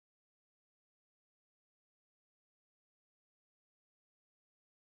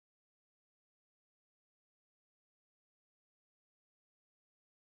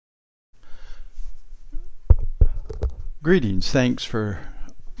Greetings. Thanks for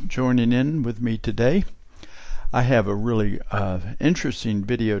joining in with me today. I have a really interesting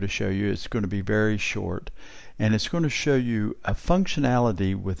video to show you. It's going to be very short, and it's going to show you a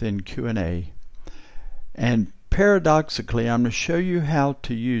functionality within Q&A. And paradoxically, I'm going to show you how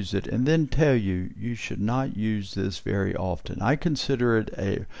to use it and then tell you you should not use this very often. I consider it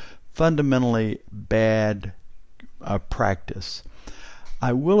a fundamentally bad practice.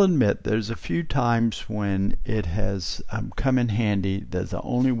 I will admit there's a few times when it has come in handy that the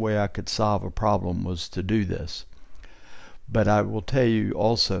only way I could solve a problem was to do this. But I will tell you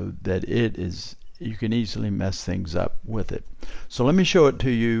also that you can easily mess things up with it. So let me show it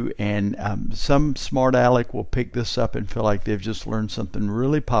to you, and some smart aleck will pick this up and feel like they've just learned something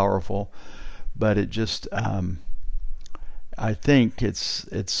really powerful, but it just I think it's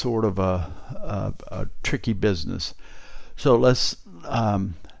sort of a tricky business. So let's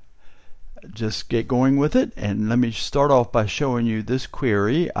just get going with it, and let me start off by showing you this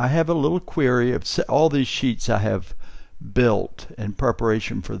query. I have a little query of all these sheets I have built in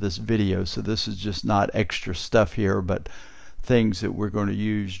preparation for this video, so this is just not extra stuff here but things that we're going to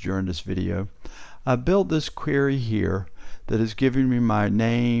use during this video. I built this query here that is giving me my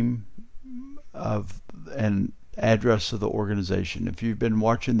name and address of the organization. If you've been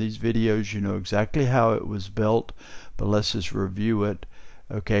watching these videos, you know exactly how it was built, but let's just review it.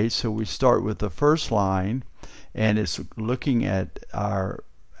 Okay, so we start with the first line, and it's looking at our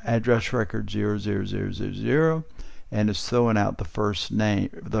address record 00000, and it's throwing out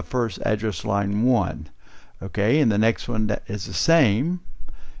the first address line 1. Okay, and the next one is the same,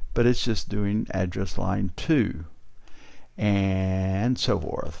 but it's just doing address line 2, and so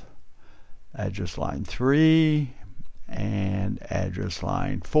forth. Address line 3 and address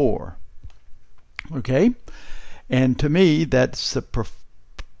line 4. Okay, and to me that's the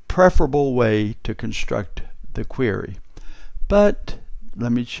preferable way to construct the query. But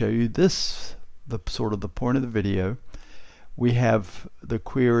let me show you this, the point of the video. We have the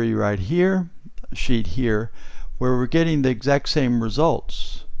query right here, sheet here, where we're getting the exact same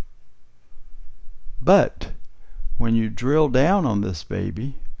results. But when you drill down on this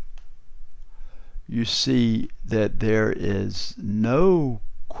baby, you see that there is no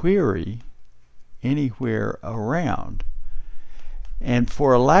query anywhere around. And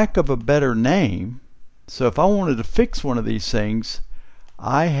for a lack of a better name, so if I wanted to fix one of these things,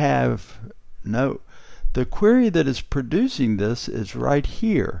 the query that is producing this is right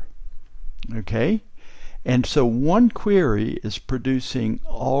here. Okay, and so one query is producing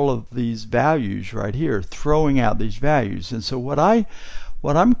all of these values right here, throwing out these values. And so what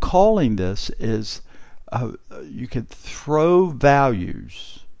I'm calling this is you could throw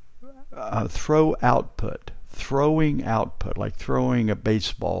values, throw output, throwing output, like throwing a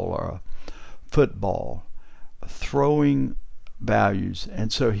baseball or a football, throwing values.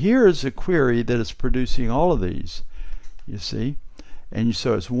 And so here is a query that is producing all of these, you see. And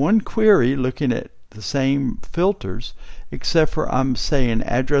so it's one query looking at the same filters, except for I'm saying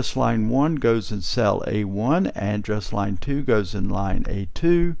address line 1 goes in cell A1, address line 2 goes in line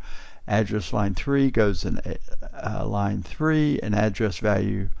A2, address line 3 goes in line 3, and address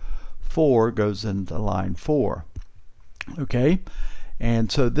value 4 goes into line 4. Okay, and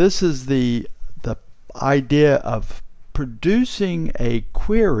so this is the idea of producing a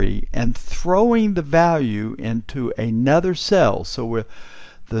query and throwing the value into another cell. So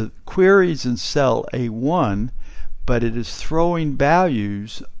the query's in cell A1, but it is throwing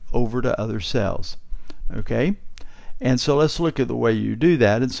values over to other cells. Okay, and so let's look at the way you do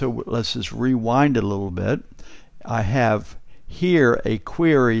that. And so let's just rewind a little bit. I have here a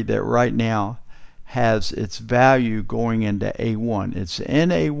query that right now has its value going into A1. It's in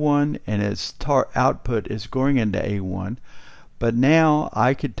A1 and its output is going into A1. But now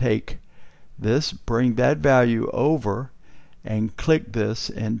I could take this, bring that value over, and click this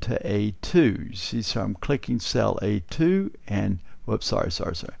into A2. You see, so I'm clicking cell A2 and whoops, sorry.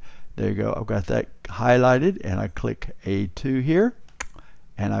 There you go. I've got that highlighted, and I click A2 here,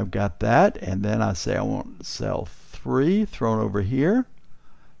 and I've got that, and then I say I want cell 3 thrown over here.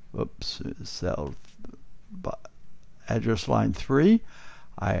 Oops, cell address line 3.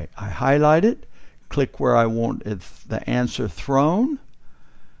 I highlight it, click where I want the answer thrown.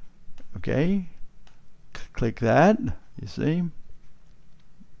 Okay, click that. You see.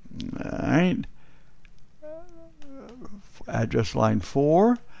 Alright. Address line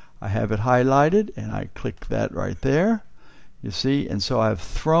 4. I have it highlighted, and I click that right there. You see, and so I'm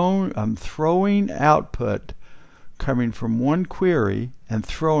throwing output coming from one query and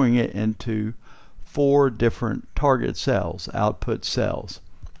throwing it into 4 different target cells, output cells.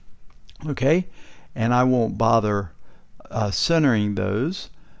 Okay, and I won't bother centering those.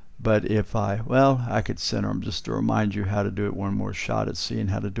 But if I could center them just to remind you how to do it. One more shot at seeing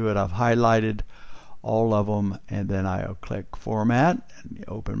how to do it. I've highlighted all of them, and then I'll click Format and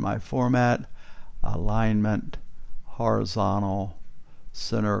open my format, alignment, horizontal,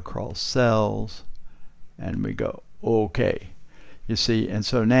 center across cells, and we go OK. You see, and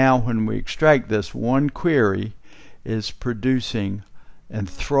so now when we extract this, one query is producing and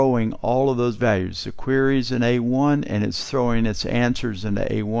throwing all of those values. The query's in A1 and it's throwing its answers into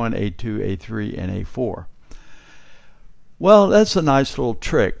A1, A2, A3, and A4. Well, that's a nice little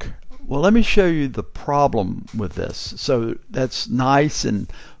trick. Well, let me show you the problem with this. So that's nice and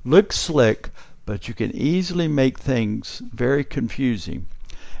looks slick, but you can easily make things very confusing.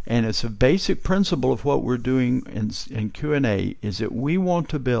 And it's a basic principle of what we're doing in Q&A is that we want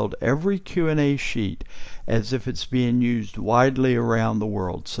to build every Q&A sheet as if it's being used widely around the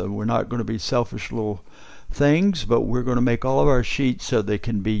world. So we're not going to be selfish little things, but we're going to make all of our sheets so they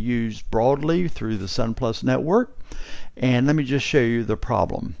can be used broadly through the SunPlus network. And let me just show you the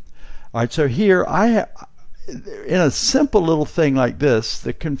problem. All right, so here I have, in a simple little thing like this,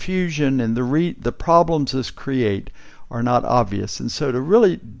 the confusion and the problems this create are not obvious. And so to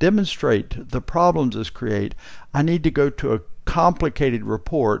really demonstrate the problems this create, I need to go to a complicated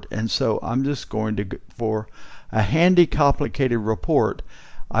report. And so I'm just going to, for a handy complicated report,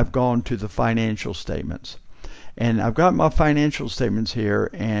 I've gone to the financial statements. And I've got my financial statements here,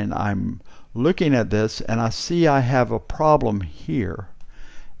 and I'm looking at this, and I see I have a problem here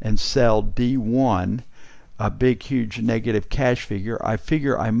in cell D1, a big huge negative cash figure. I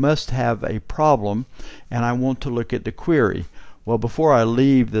figure I must have a problem, and I want to look at the query. Well, before I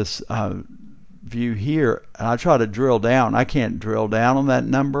leave this view here, and I try to drill down, I can't drill down on that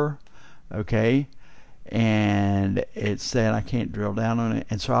number, okay, and it's saying I can't drill down on it.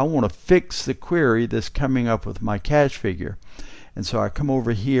 And so I want to fix the query that's coming up with my cash figure. And so I come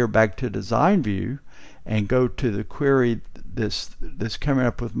over here back to design view and go to the query that's coming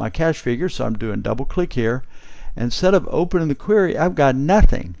up with my cash figure. So I'm doing double click here. Instead of opening the query, I've got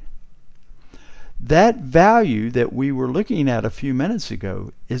nothing. That value that we were looking at a few minutes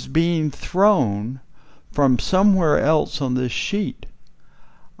ago is being thrown from somewhere else on this sheet.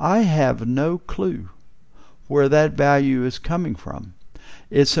 I have no clue where that value is coming from.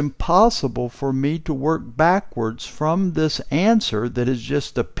 It's impossible for me to work backwards from this answer that is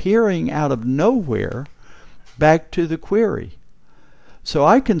just appearing out of nowhere back to the query. So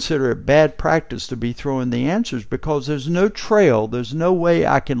I consider it bad practice to be throwing the answers because there's no trail, there's no way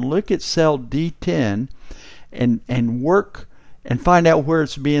I can look at cell D10 and work and find out where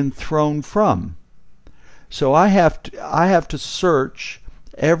it's being thrown from. So I have to search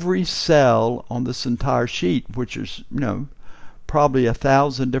every cell on this entire sheet, which is, you know, probably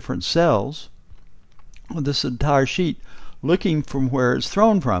 1,000 different cells on this entire sheet, looking from where it's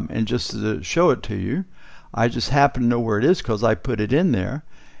thrown from. And just to show it to you, I just happen to know where it is because I put it in there,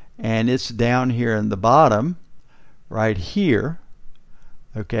 and it's down here in the bottom right here.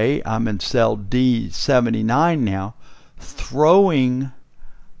 Okay, I'm in cell D79 now, throwing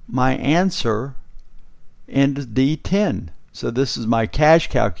my answer into D10. So this is my cash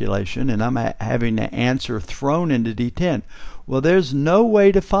calculation, and I'm having the answer thrown into D10. Well, there's no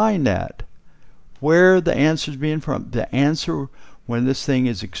way to find that, where the answer is being from. The answer, when this thing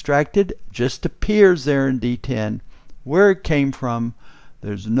is extracted, just appears there in D10. Where it came from,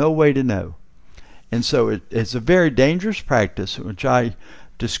 there's no way to know. And so it's a very dangerous practice, which I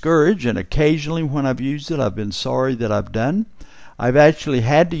discourage, and occasionally when I've used it, I've been sorry that I've done. I've actually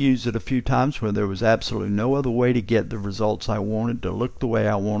had to use it a few times when there was absolutely no other way to get the results I wanted to look the way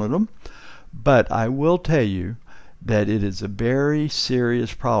I wanted them. But I will tell you that it is a very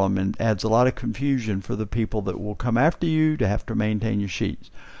serious problem and adds a lot of confusion for the people that will come after you to have to maintain your sheets.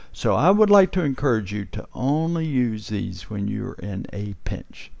 So I would like to encourage you to only use these when you're in a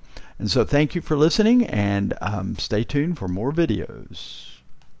pinch. And so thank you for listening, and stay tuned for more videos.